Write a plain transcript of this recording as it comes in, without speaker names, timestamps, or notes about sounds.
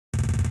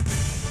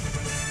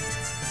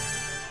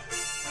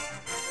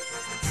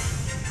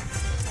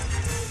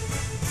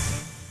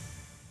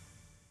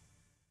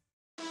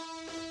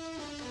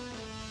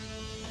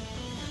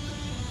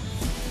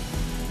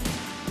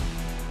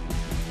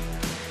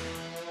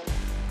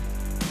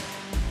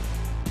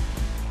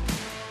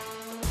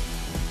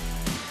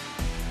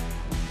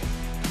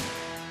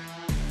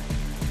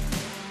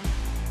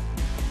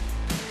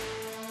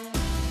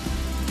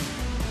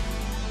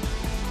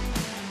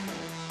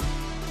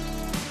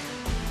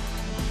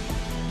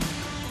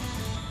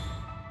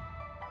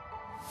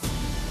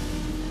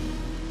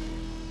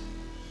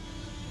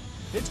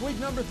It's week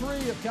number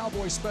 3 of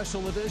Cowboys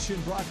Special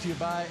Edition, brought to you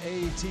by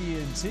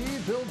AT&T.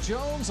 Bill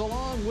Jones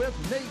along with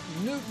Nate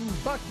Newton,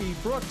 Bucky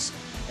Brooks,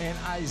 and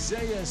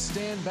Isaiah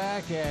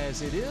Stanback,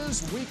 as it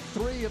is week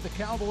 3 of the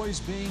Cowboys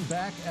being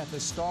back at the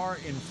Star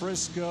in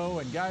Frisco.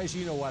 And guys,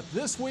 you know what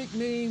this week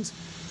means?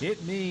 It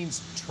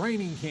means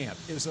training camp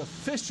is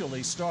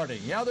officially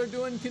starting. Yeah, they're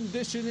doing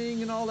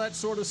conditioning and all that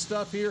sort of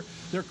stuff here.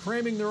 They're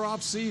cramming their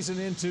off season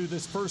into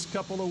this first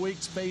couple of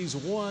weeks, phase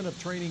 1 of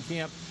training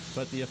camp.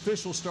 But the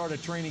official start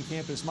of training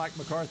camp, as Mike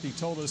McCarthy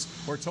told us,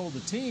 or told the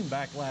team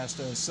back last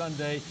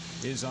Sunday,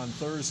 is on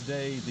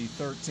Thursday the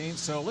 13th.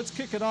 So let's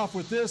kick it off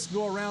with this.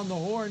 Go around the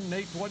horn.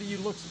 Nate, what are you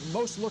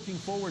most looking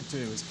forward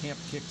to as camp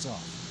kicks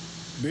off?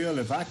 Bill,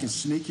 if I can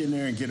sneak in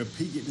there and get a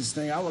peek at this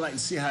thing, I would like to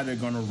see how they're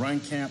going to run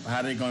camp,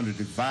 how they're going to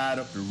divide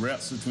up the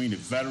reps between the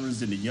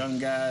veterans and the young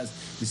guys,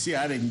 to see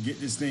how they can get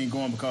this thing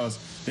going, because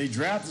they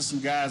drafted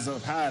some guys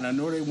up high, and I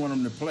know they want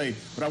them to play,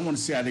 but I want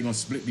to see how they're going to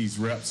split these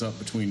reps up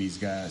between these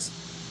guys.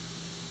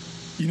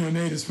 You know,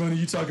 Nate, it's funny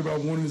you talk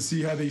about wanting to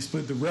see how they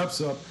split the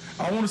reps up.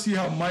 I want to see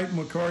how Mike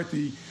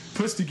McCarthy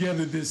puts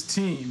together this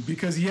team,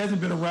 because he hasn't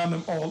been around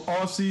them all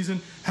offseason.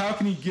 How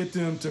can he get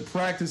them to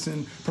practice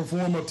and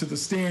perform up to the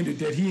standard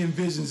that he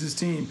envisions his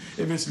team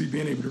eventually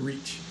being able to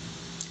reach?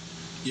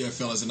 Yeah,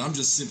 fellas, and I'm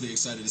just simply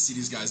excited to see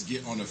these guys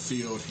get on the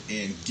field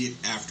and get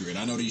after it.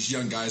 I know these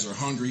young guys are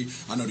hungry.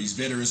 I know these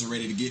veterans are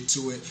ready to get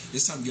to it.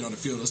 It's time to get on the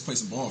field. Let's play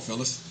some ball,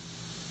 fellas.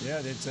 Yeah,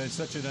 it's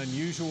such an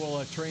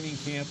unusual training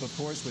camp, of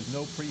course, with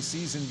no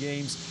preseason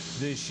games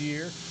this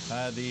year.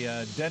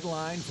 The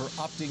deadline for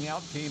opting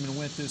out came and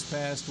went this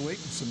past week.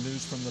 Some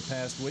news from the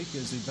past week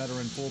as the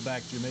veteran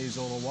fullback Jameis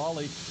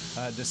Olawale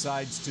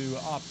decides to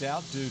opt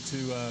out due to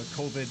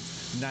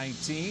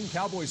COVID-19.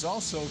 Cowboys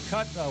also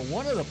cut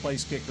one of the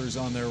place kickers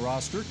on their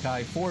roster,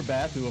 Kai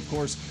Forbath, who, of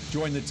course,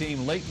 joined the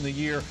team late in the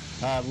year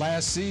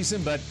last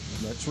season. But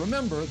let's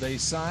remember, they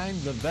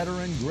signed the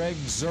veteran Greg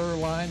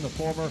Zuerlein, the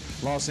former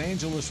Los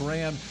Angeles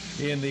Ram,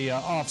 in the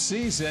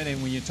offseason.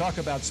 And when you talk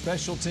about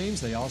special teams,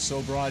 they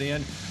also brought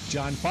in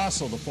John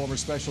Fossil, the former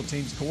special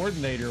teams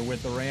coordinator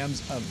with the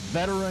Rams, a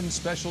veteran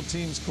special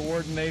teams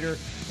coordinator.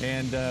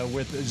 And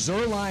with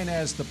Zuerlein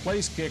as the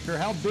place kicker,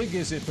 how big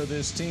is it for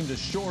this team to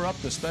shore up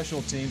the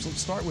special teams?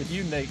 Let's start with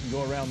you, Nate, and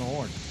go around the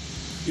horn.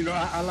 You know,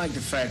 I like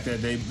the fact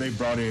that they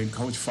brought in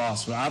Coach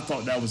Fossil. I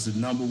thought that was the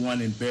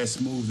 #1 and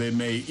best move they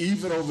made.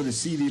 Even over the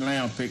CeeDee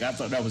Lamb pick, I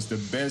thought that was the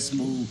best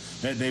move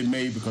that they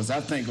made, because I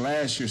think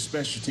last year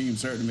special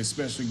teams hurt them,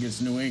 especially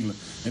against New England.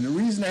 And the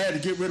reason they had to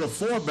get rid of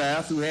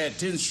Forbath, who had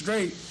 10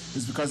 straight,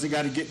 is because they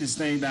got to get this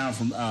thing down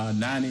from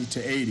 90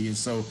 to 80. And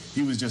so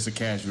he was just a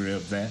casualty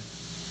of that.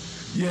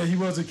 Yeah, he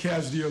was a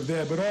casualty of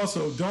that. But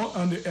also, don't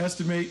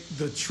underestimate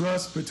the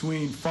trust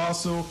between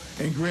Fossil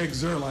and Greg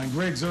Zuerlein.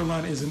 Greg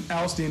Zuerlein is an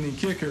outstanding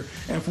kicker.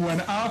 And for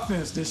an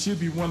offense that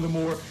should be one of the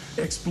more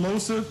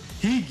explosive,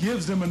 he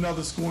gives them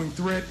another scoring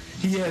threat.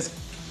 He has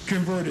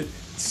converted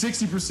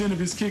 60% of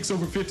his kicks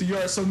over 50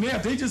 yards. So now,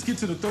 if they just get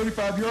to the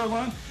 35-yard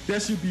line,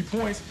 that should be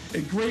points. A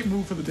great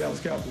move for the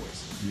Dallas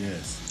Cowboys.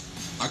 Yes.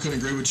 I couldn't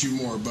agree with you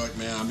more, Buck,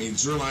 man. I mean,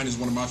 Zuerlein is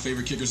one of my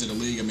favorite kickers in the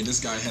league. I mean, this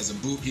guy has a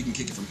boot. He can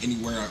kick it from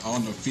anywhere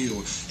on the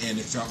field.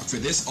 And for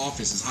this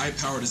offense, as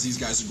high-powered as these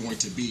guys are going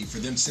to be, for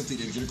them simply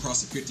to get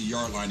across the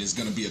 50-yard line is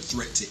going to be a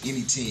threat to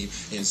any team.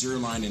 And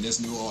Zuerlein and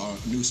this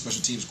new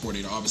special teams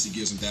coordinator obviously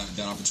gives them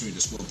that opportunity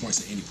to score points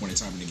at any point in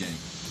time in the game.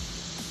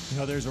 You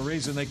know, there's a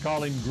reason they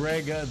call him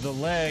Greg the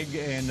Leg.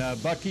 And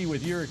Bucky,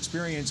 with your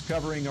experience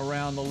covering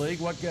around the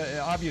league,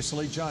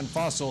 obviously John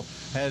Fossil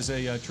has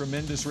a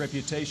tremendous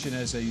reputation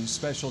as a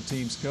special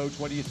teams coach.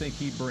 What do you think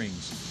he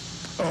brings?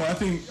 Oh, I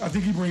think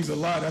he brings a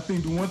lot. I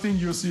think the one thing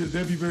you'll see is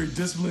they'll be very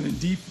disciplined and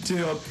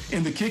detailed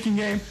in the kicking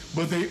game,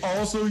 but they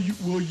also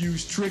will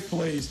use trick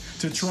plays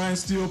to try and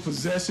steal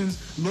possessions.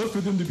 Look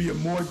for them to be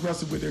more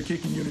aggressive with their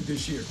kicking unit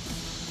this year.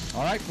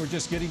 All right, we're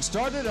just getting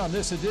started on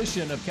this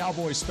edition of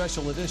Cowboys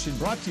Special Edition,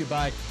 brought to you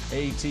by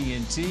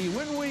AT&T.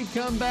 When we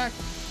come back,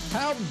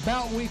 how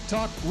about we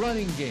talk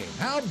running game?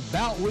 How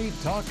about we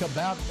talk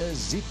about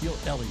Ezekiel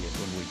Elliott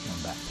when we come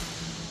back?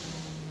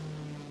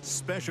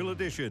 Special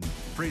Edition,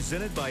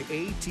 presented by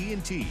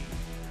AT&T,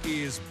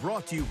 is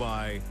brought to you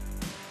by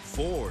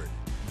Ford.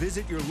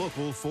 Visit your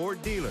local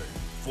Ford dealer.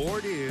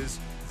 Ford is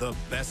the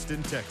best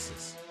in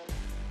Texas.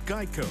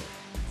 Geico.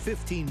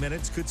 15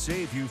 minutes could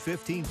save you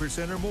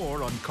 15% or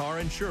more on car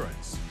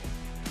insurance.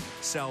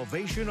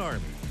 Salvation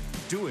Army,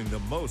 doing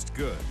the most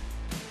good.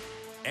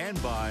 And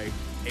by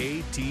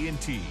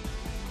AT&T.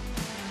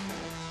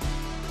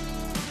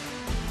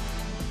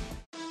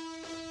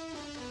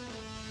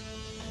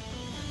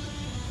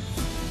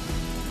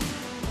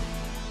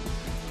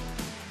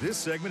 This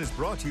segment is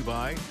brought to you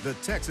by the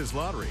Texas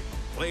Lottery.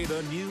 Play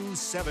the new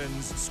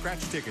Sevens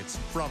scratch tickets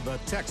from the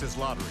Texas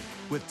Lottery.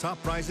 With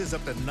top prizes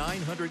up to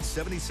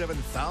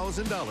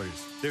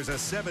 $977,000. There's a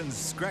Sevens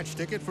scratch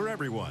ticket for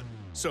everyone.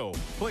 So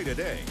play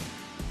today.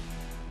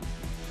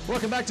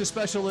 Welcome back to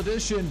Special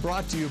Edition,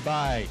 brought to you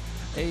by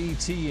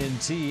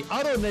AT&T.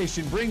 Auto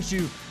Nation brings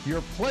you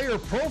your player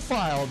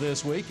profile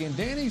this week, and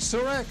Danny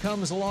Surratt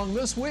comes along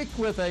this week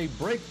with a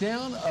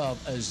breakdown of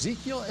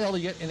Ezekiel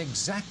Elliott and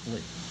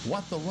exactly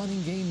what the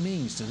running game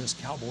means to this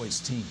Cowboys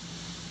team.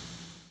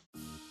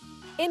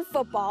 In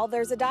football,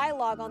 there's a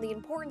dialogue on the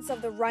importance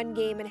of the run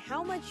game and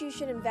how much you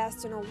should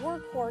invest in a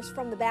workhorse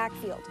from the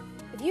backfield.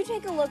 If you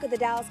take a look at the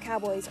Dallas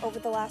Cowboys over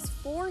the last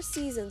 4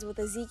 seasons with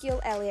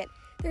Ezekiel Elliott,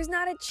 there's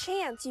not a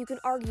chance you can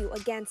argue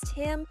against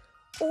him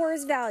or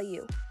his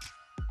value.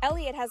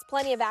 Elliott has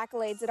plenty of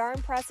accolades that are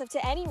impressive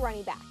to any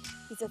running back.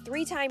 He's a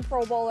 3-time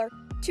Pro Bowler,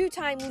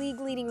 2-time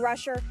league-leading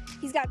rusher.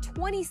 He's got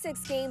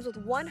 26 games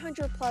with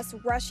 100-plus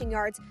rushing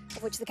yards,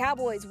 of which the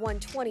Cowboys won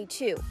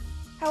 22.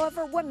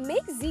 However, what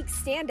makes Zeke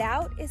stand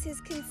out is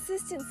his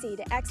consistency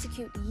to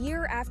execute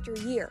year after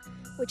year,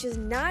 which is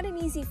not an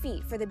easy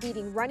feat for the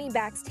beating running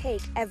backs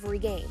take every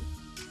game.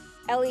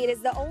 Elliott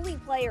is the only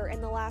player in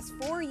the last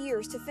 4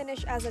 years to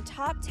finish as a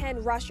top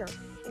 10 rusher,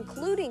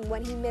 including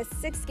when he missed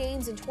 6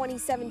 games in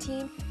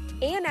 2017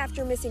 and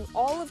after missing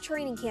all of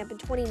training camp in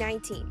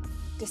 2019.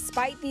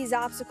 Despite these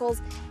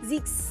obstacles,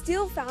 Zeke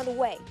still found a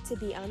way to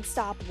be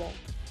unstoppable.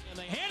 And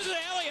they hand it to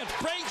Elliott,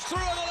 breaks through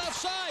on the left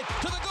side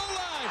to the goal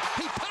line.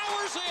 He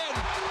powers in.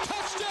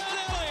 Touchdown,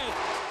 Elliott.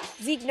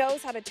 Zeke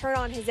knows how to turn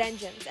on his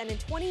engines, and in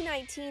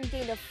 2019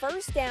 gained a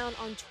first down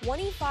on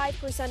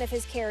 25% of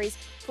his carries,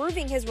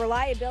 proving his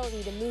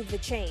reliability to move the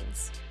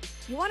chains.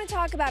 You want to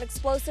talk about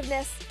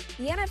explosiveness?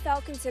 The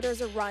NFL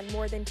considers a run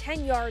more than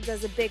 10 yards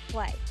as a big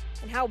play.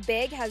 And how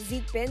big has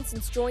Zeke been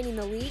since joining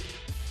the league?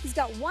 He's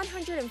got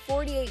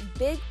 148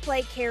 big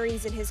play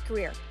carries in his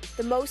career,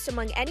 the most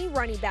among any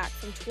running back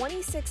from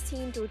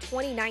 2016 through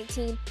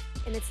 2019,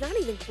 and it's not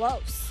even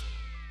close.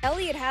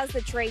 Elliott has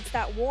the traits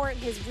that warrant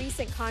his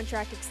recent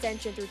contract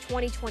extension through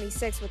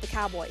 2026 with the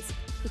Cowboys.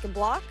 He can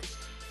block,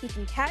 he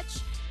can catch,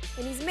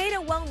 and he's made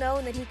it well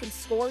known that he can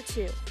score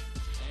too.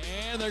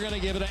 And they're going to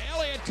give it to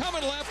Elliott,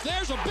 coming left.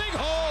 There's a big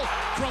hole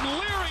from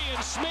Leary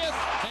and Smith,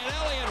 and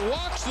Elliott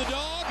walks the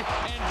dog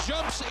and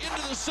jumps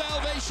into the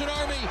Salvation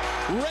Army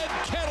red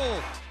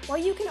kettle. While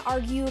you can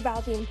argue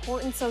about the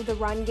importance of the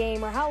run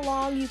game or how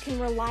long you can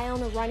rely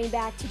on a running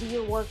back to be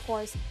your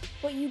workhorse,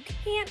 what you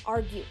can't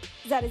argue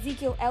is that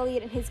Ezekiel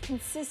Elliott and his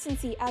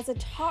consistency as a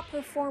top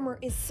performer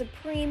is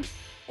supreme,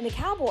 and the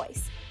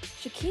Cowboys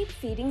should keep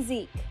feeding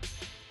Zeke.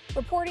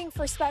 Reporting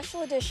for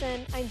Special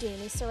Edition, I'm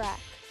Danny Surratt.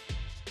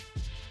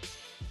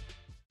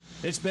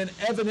 It's been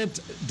evident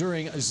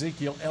during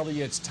Ezekiel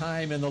Elliott's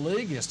time in the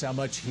league just how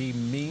much he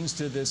means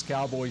to this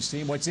Cowboys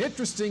team. What's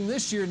interesting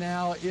this year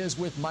now is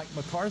with Mike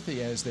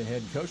McCarthy as the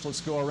head coach.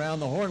 Let's go around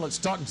the horn. Let's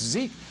talk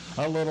Zeke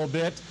a little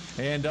bit.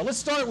 And let's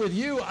start with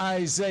you,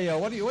 Isaiah.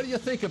 What do you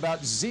think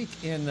about Zeke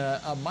in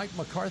a Mike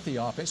McCarthy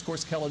offense? Of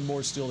course, Kellen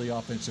Moore's still the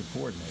offensive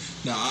coordinator.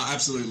 No, I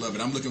absolutely love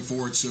it. I'm looking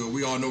forward to it.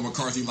 We all know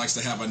McCarthy likes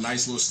to have a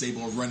nice little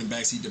stable of running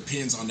backs. He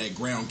depends on that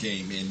ground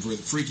game. And with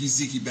Freaky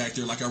Zeke back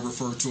there, like I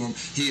refer to him,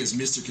 he is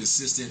Mr.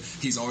 Consistent.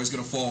 He's always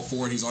going to fall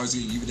forward. He's always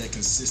going to give you that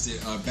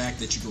consistent back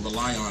that you can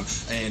rely on.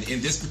 And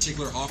in this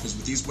particular offense,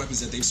 with these weapons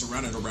that they've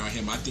surrounded around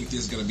him, I think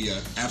this is going to be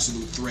an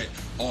absolute threat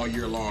all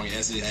year long,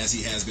 as he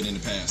has been in the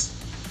past.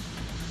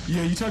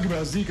 Yeah, you talk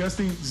about Zeke. I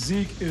think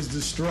Zeke is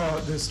the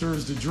straw that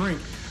stirs the drink.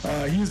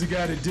 He's the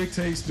guy that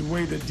dictates the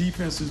way that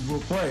defenses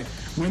will play.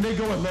 When they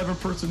go 11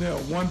 personnel,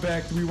 1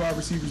 back, 3 wide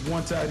receivers,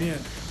 1 tight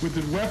end, with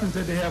the weapons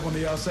that they have on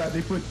the outside,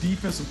 they put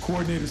defensive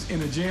coordinators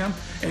in a jam.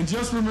 And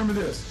just remember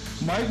this,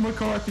 Mike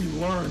McCarthy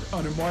learned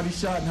under Marty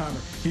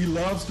Schottenheimer. He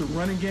loves the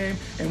running game,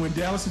 and when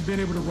Dallas has been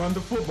able to run the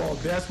football,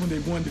 that's when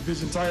they've won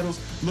division titles.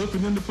 Look for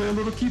them to play a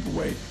little keep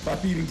away by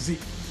beating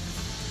Zeke.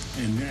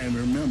 And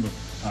remember,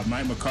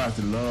 Mike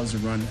McCarthy loves to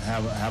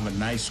have a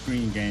nice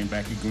screen game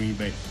back at Green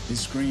Bay.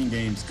 His screen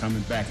game's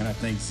coming back, and I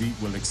think Zeke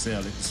will excel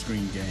at the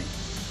screen game.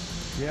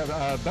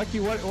 Yeah, Becky,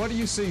 what do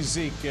you see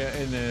Zeke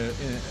in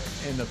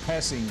the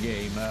passing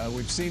game?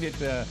 We've seen it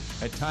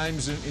at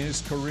times in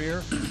his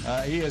career.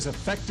 He is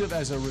effective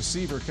as a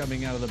receiver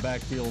coming out of the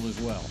backfield as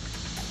well.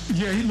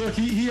 Yeah,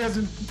 he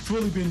hasn't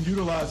fully been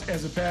utilized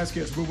as a pass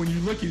catcher, but when you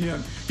look at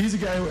him, he's a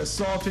guy who has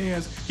soft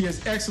hands. He has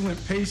excellent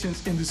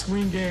patience in the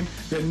screen game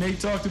that Nate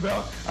talked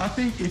about. I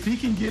think if he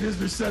can get his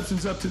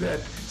receptions up to that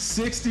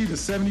 60 to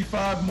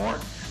 75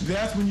 mark,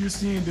 that's when you're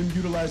seeing them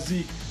utilize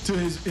Zeke to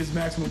his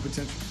maximum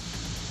potential.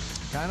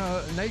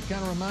 Nate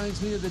kind of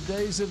reminds me of the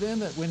days of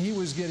Emmett when he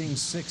was getting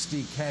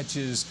 60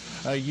 catches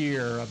a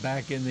year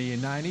back in the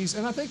 90s.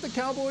 And I think the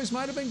Cowboys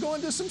might have been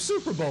going to some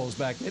Super Bowls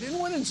back then and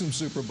winning some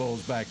Super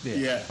Bowls back then.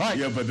 Yeah, right,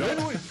 yeah, but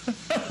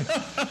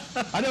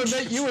I know,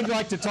 Nate, you would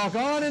like to talk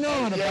on and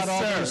on about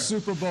all those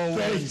Super Bowl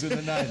wins in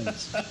the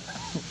 90s.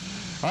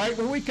 All right,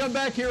 when we come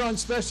back here on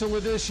Special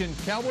Edition,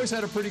 Cowboys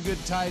had a pretty good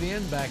tight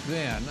end back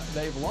then.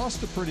 They've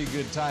lost a pretty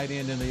good tight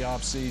end in the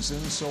offseason.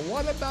 So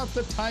what about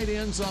the tight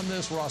ends on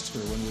this roster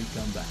when we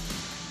come back?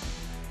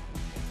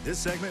 This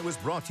segment was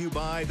brought to you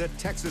by the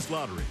Texas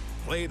Lottery.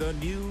 Play the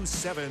new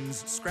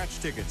Sevens scratch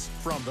tickets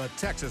from the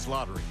Texas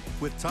Lottery.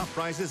 With top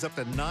prizes up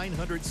to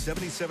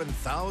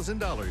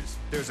 $977,000.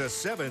 There's a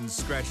Sevens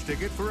scratch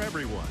ticket for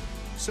everyone.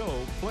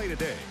 So play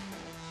today.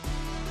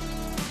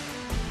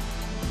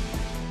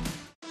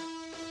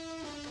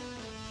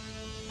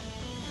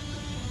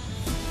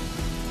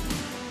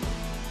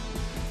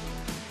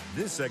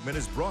 This segment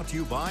is brought to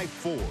you by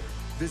Ford.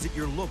 Visit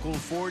your local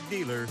Ford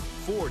dealer.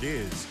 Ford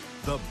is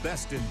the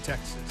best in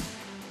Texas.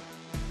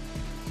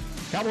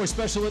 Cowboy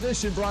Special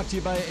Edition brought to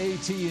you by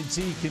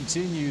AT&T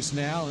continues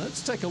now.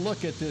 Let's take a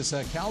look at this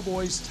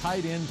Cowboys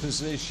tight end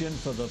position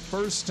for the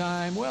first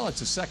time. Well, it's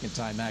the second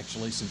time,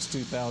 actually, since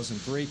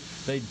 2003.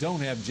 They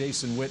don't have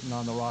Jason Witten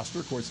on the roster.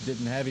 Of course,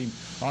 didn't have him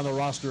on the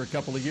roster a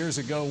couple of years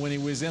ago when he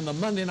was in the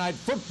Monday Night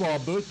Football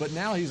booth, but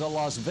now he's a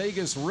Las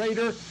Vegas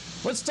Raider.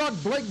 Let's talk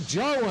Blake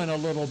Jarwin a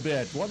little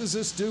bit. What does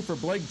this do for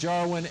Blake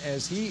Jarwin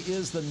as he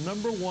is the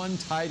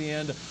 #1 tight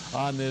end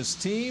on this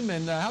team?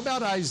 And how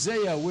about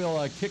Isaiah?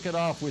 We'll kick it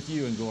off with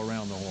you and go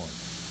around the horn.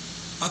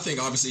 I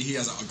think obviously he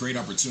has a great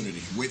opportunity.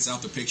 Witt's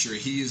out the picture.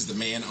 He is the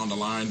man on the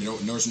line.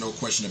 There's no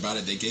question about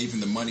it. They gave him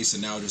the money, so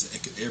now there's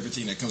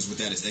everything that comes with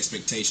that is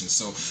expectations.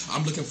 So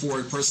I'm looking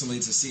forward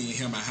personally to seeing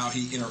him and how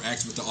he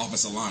interacts with the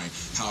offensive line,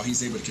 how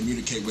he's able to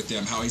communicate with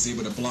them, how he's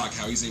able to block,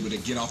 how he's able to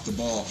get off the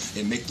ball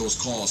and make those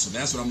calls. So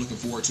that's what I'm looking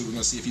forward to. We're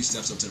going to see if he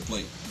steps up to the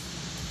plate.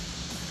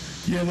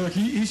 Yeah, look,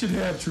 he should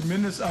have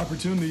tremendous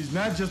opportunities,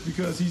 not just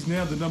because he's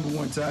now the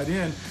 #1 tight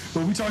end,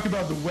 but we talk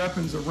about the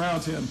weapons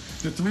around him.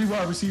 The 3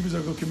 wide receivers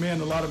are going to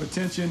command a lot of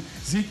attention.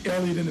 Zeke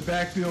Elliott in the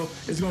backfield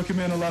is going to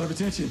command a lot of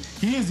attention.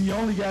 He is the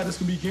only guy that's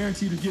going to be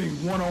guaranteed of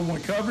getting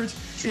one-on-one coverage.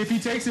 If he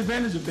takes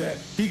advantage of that,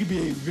 he could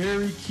be a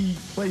very key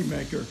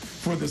playmaker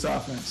for this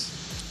offense.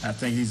 I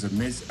think he's a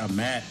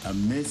mismatch. A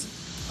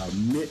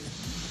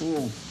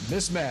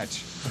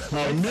mismatch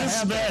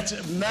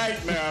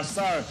nightmare. I'm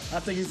sorry. I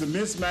think he's a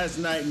mismatch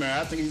nightmare.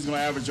 I think he's going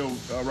to average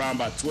around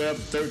about 12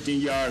 to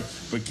 13 yards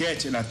per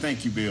catch, and I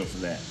thank you, Bill, for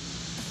that.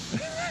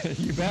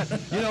 You bet.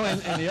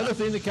 And the other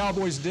thing the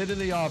Cowboys did in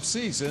the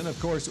offseason, of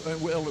course,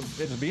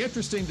 it'll be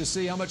interesting to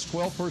see how much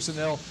 12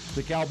 personnel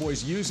the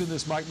Cowboys use in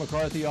this Mike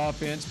McCarthy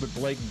offense. But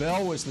Blake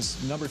Bell was the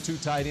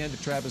 #2 tight end to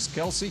Travis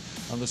Kelce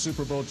on the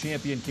Super Bowl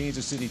champion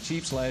Kansas City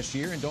Chiefs last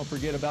year. And don't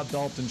forget about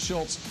Dalton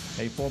Schultz,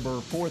 a former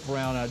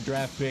 4th-round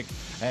draft pick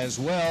as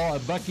well.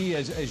 Bucky,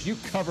 as you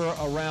cover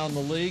around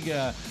the league,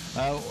 and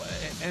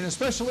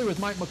especially with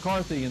Mike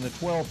McCarthy and the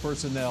 12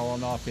 personnel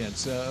on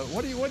offense,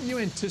 what do you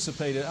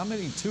anticipate? How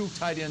many 2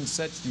 tight end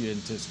sets do you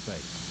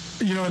anticipate?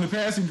 In the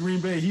past in Green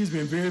Bay, he's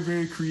been very,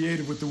 very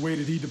creative with the way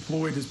that he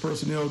deployed his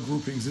personnel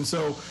groupings. And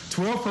so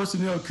 12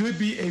 personnel could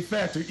be a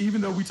factor. Even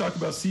though we talk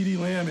about CeeDee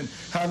Lamb and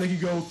how they could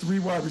go 3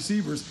 wide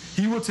receivers,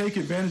 he will take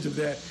advantage of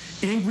that.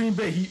 In Green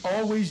Bay, he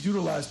always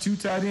utilized 2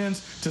 tight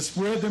ends to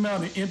spread them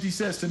out in empty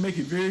sets to make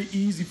it very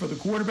easy for the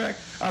quarterback.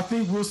 I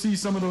think we'll see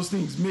some of those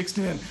things mixed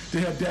in to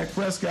have Dak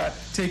Prescott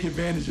take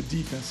advantage of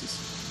defenses.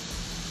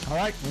 All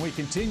right, we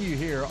continue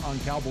here on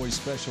Cowboys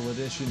Special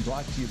Edition,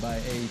 brought to you by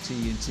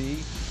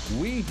AT&T.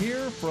 We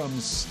hear from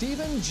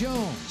Stephen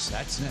Jones.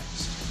 That's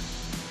next.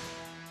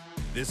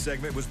 This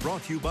segment was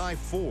brought to you by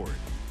Ford.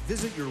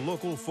 Visit your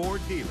local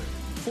Ford dealer.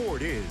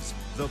 Ford is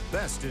the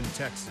best in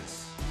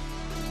Texas.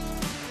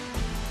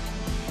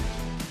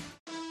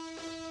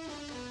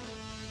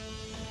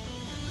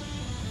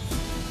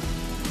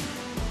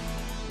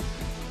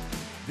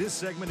 This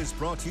segment is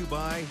brought to you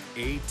by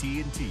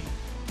AT&T.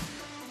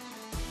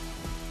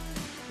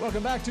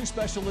 Welcome back to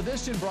Special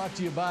Edition, brought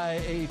to you by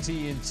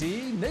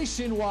AT&T.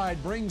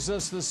 Nationwide brings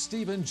us the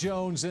Stephen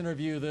Jones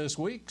interview this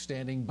week.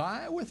 Standing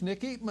by with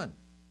Nick Eatman.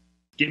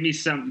 Give me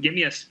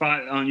a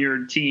spot on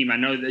your team. I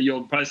know that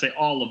you'll probably say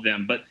all of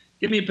them, but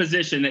give me a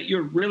position that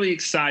you're really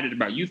excited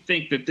about. You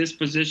think that this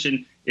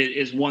position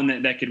is one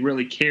that could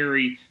really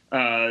carry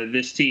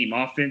this team,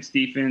 offense,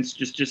 defense,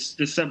 just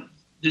a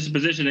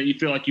position that you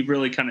feel like you've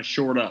really kind of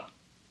shored up.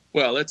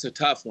 Well, it's a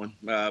tough one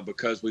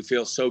because we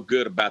feel so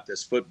good about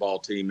this football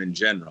team in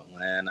general.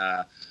 And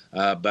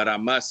but I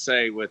must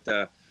say, with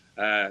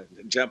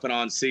jumping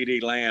on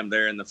CeeDee Lamb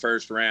there in the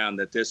first round,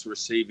 that this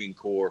receiving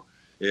core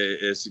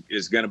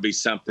is going to be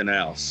something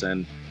else.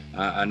 And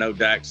I know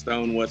Dak's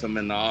thrown with them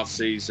in the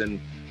offseason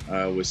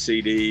with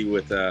CeeDee,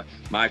 with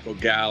Michael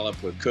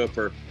Gallup, with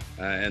Cooper,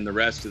 and the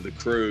rest of the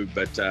crew.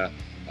 But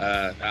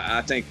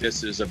I think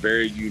this is a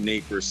very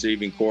unique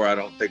receiving core. I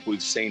don't think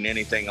we've seen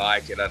anything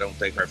like it. I don't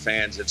think our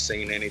fans have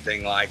seen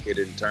anything like it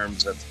in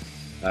terms of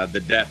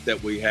the depth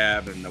that we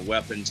have and the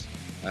weapons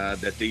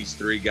that these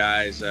 3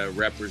 guys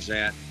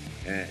represent.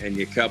 And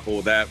you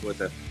couple that with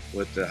the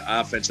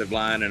offensive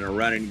line and a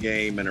running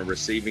game and a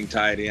receiving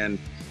tight end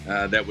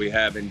that we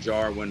have in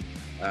Jarwin.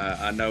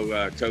 I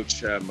know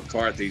Coach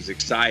McCarthy's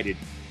excited,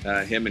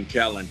 him and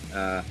Kellen,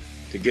 to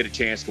get a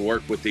chance to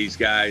work with these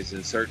guys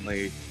and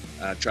certainly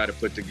try to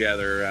put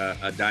together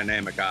a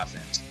dynamic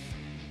offense.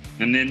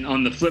 And then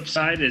on the flip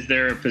side, is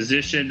there a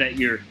position that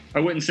you're, I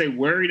wouldn't say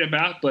worried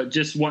about, but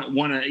just want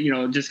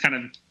to, just kind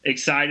of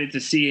excited to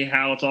see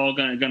how it's all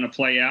going to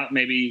play out?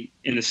 Maybe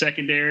in the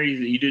secondary,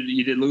 you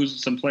did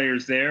lose some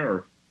players there,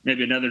 or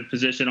maybe another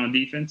position on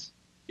defense?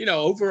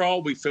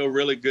 Overall, we feel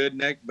really good,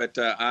 Nick, but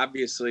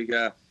obviously,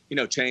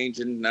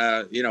 changing,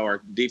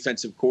 our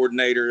defensive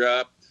coordinator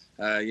up.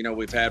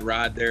 We've had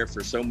Rod there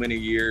for so many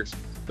years.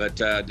 But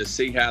to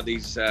see how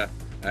these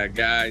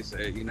guys,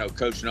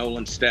 Coach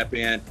Nolan step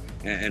in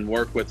and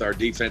work with our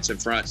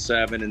defensive front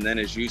 7, and then,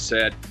 as you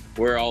said,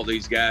 where all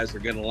these guys are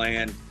going to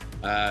land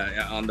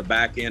on the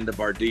back end of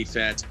our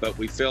defense, but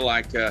we feel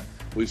like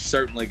we've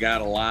certainly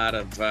got a lot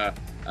of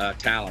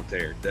talent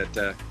there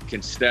that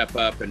can step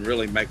up and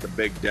really make a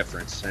big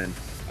difference. And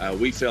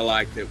we feel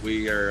like that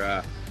we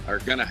are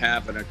going to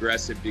have an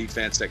aggressive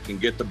defense that can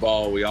get the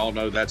ball. We all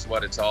know that's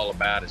what it's all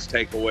about, is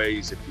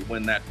takeaways. If you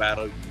win that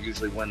battle, you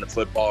usually win the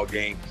football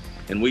game.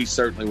 And we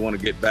certainly want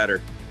to get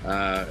better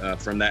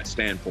from that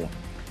standpoint.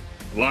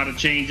 A lot of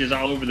changes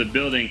all over the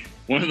building.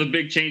 One of the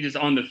big changes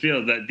on the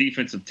field, that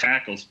defensive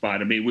tackle spot.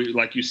 I mean,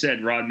 like you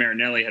said, Rod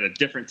Marinelli had a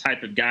different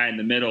type of guy in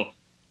the middle.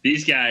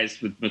 These guys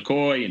with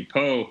McCoy and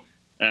Poe,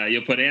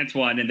 you'll put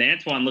Antoine, and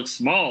Antoine looks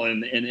small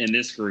in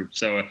this group.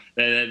 So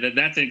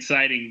that's an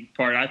exciting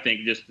part, I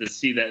think, just to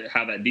see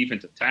how that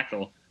defensive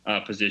tackle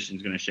position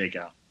is going to shake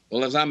out.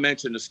 Well, as I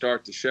mentioned to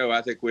start the show,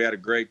 I think we had a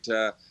great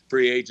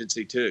free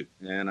agency too.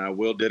 And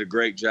Will did a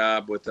great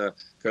job with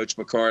Coach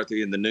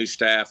McCarthy and the new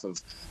staff of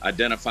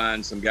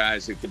identifying some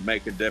guys who could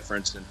make a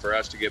difference. And for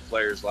us to get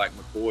players like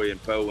McCoy and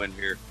Poe in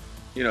here,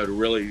 to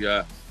really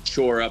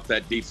shore up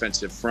that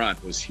defensive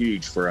front was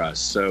huge for us.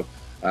 So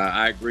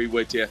I agree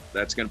with you.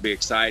 That's going to be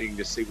exciting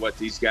to see what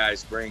these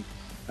guys bring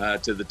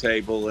to the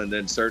table, and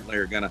then certainly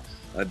are going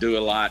to do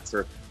a lot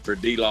for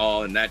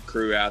D-Law and that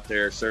crew out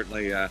there.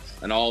 Certainly,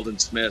 and Alden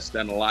Smith's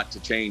done a lot to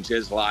change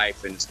his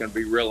life, and it's going to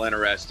be real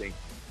interesting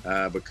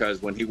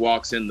because when he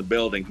walks in the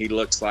building, he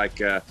looks like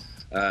a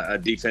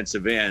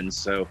defensive end.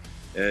 So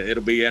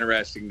it'll be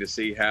interesting to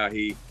see how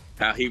he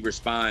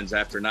responds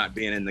after not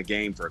being in the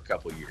game for a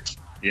couple of years.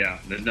 Yeah,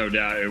 there's no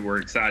doubt. We're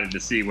excited to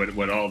see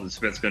what Alden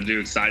Smith's going to do.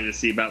 Excited to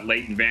see about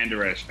Leighton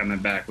Vander Esch coming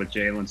back with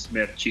Jalen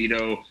Smith,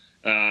 Cheeto.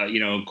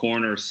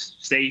 Corner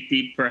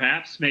safety,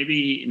 perhaps.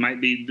 Maybe he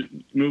might be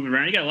moving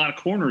around. You got a lot of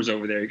corners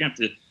over there. You're going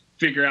to have to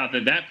figure out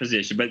that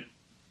position. But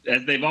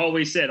as they've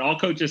always said, all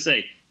coaches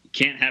say, you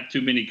can't have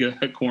too many good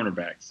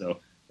cornerbacks.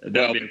 So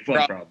that'll be a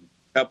fun problem.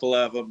 A couple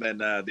of them,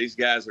 and these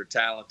guys are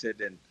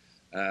talented, and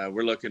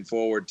we're looking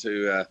forward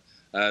to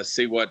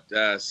see what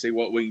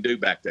we can do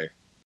back there.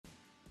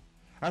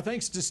 Our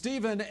thanks to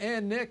Stephen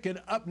and Nick. And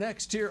up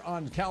next here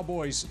on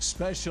Cowboys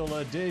Special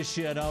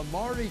Edition,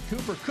 Amari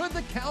Cooper. Could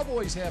the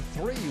Cowboys have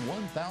 3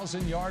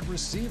 1,000-yard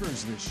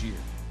receivers this year?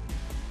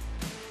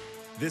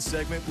 This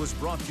segment was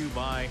brought to you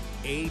by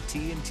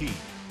AT&T.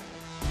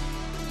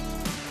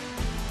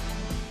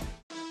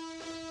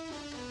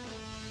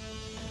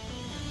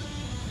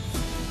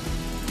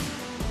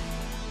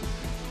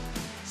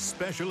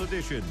 Special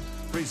Edition,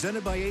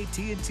 presented by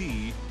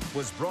AT&T,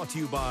 was brought to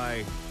you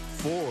by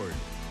Ford.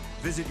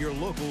 Visit your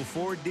local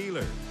Ford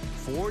dealer.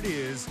 Ford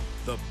is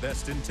the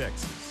best in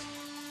Texas.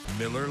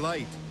 Miller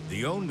Lite,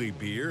 the only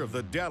beer of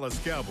the Dallas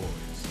Cowboys.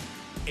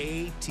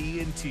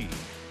 AT&T.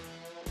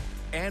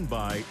 And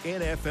by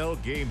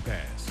NFL Game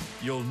Pass.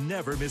 You'll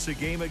never miss a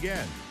game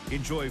again.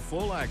 Enjoy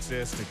full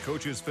access to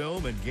coaches'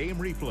 film and game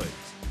replays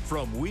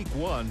from Week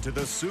 1 to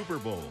the Super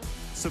Bowl.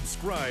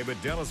 Subscribe at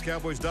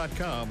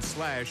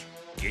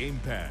DallasCowboys.com/Game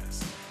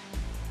Pass.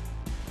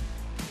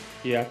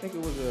 Yeah, I think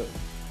it was a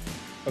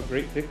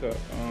great pickup.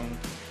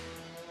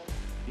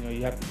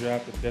 You have to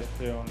draft the best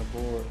player on the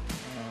board.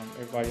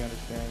 Everybody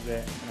understands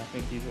that, and I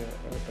think he's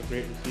a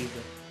great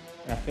receiver.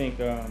 And I think,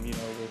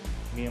 with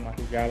me and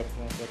Michael Gallup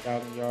going for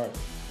 1,000 yards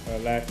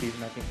last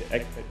season, I think the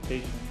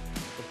expectation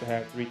was to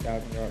have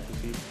 3,000-yard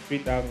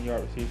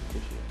receivers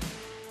this year.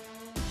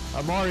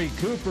 Amari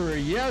Cooper,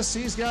 yes,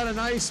 he's got a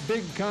nice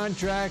big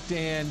contract,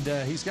 and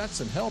he's got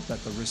some help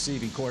at the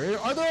receiving corps.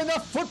 Are there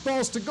enough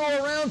footballs to go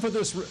around for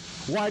this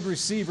wide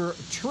receiver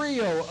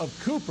trio of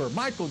Cooper,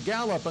 Michael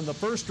Gallup, and the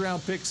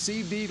first-round pick,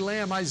 C.D.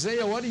 Lamb?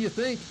 Isaiah, what do you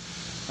think?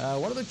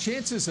 What are the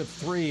chances of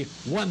 3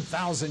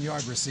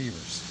 1,000-yard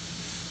receivers?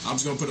 I'm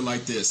just going to put it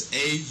like this.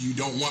 A, you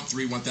don't want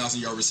 3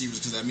 1,000-yard receivers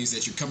because that means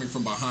that you're coming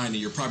from behind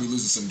and you're probably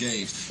losing some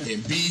games.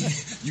 And B,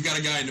 you got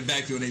a guy in the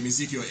backfield named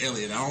Ezekiel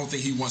Elliott. I don't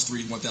think he wants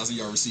 3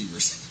 1,000-yard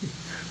receivers.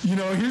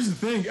 Here's the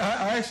thing.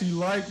 I actually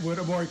like what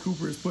Amari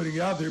Cooper is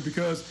putting out there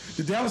because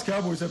the Dallas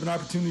Cowboys have an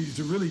opportunity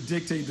to really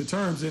dictate the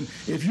terms. And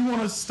if you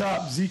want to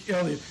stop Zeke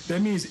Elliott,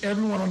 that means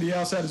everyone on the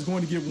outside is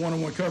going to get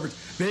one-on-one coverage.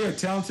 They are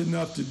talented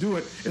enough to do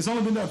it. It's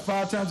only been done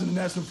 5 times in the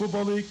National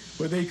Football League,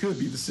 but they could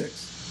be the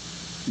 6th.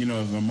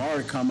 If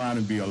Amari come out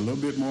and be a little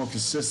bit more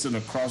consistent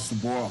across the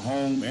board,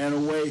 home and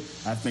away,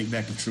 I think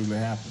that could truly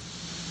happen.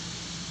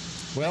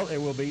 Well, it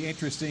will be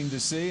interesting to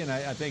see, and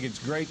I think it's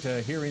great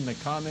hearing the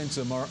comments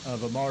of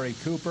Amari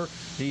Cooper.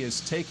 He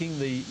is taking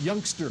the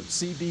youngster,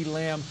 C.D.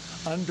 Lamb,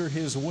 under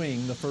his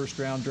wing, the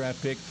first-round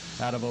draft pick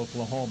out of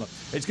Oklahoma.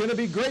 It's going to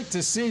be great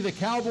to see the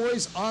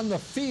Cowboys on the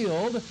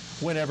field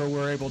whenever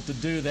we're able to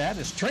do that,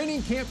 as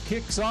training camp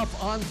kicks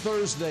off on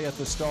Thursday at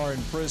the Star in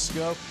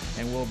Frisco,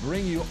 and we'll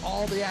bring you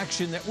all the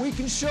action that we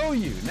can show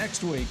you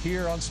next week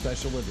here on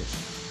Special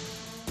Edition.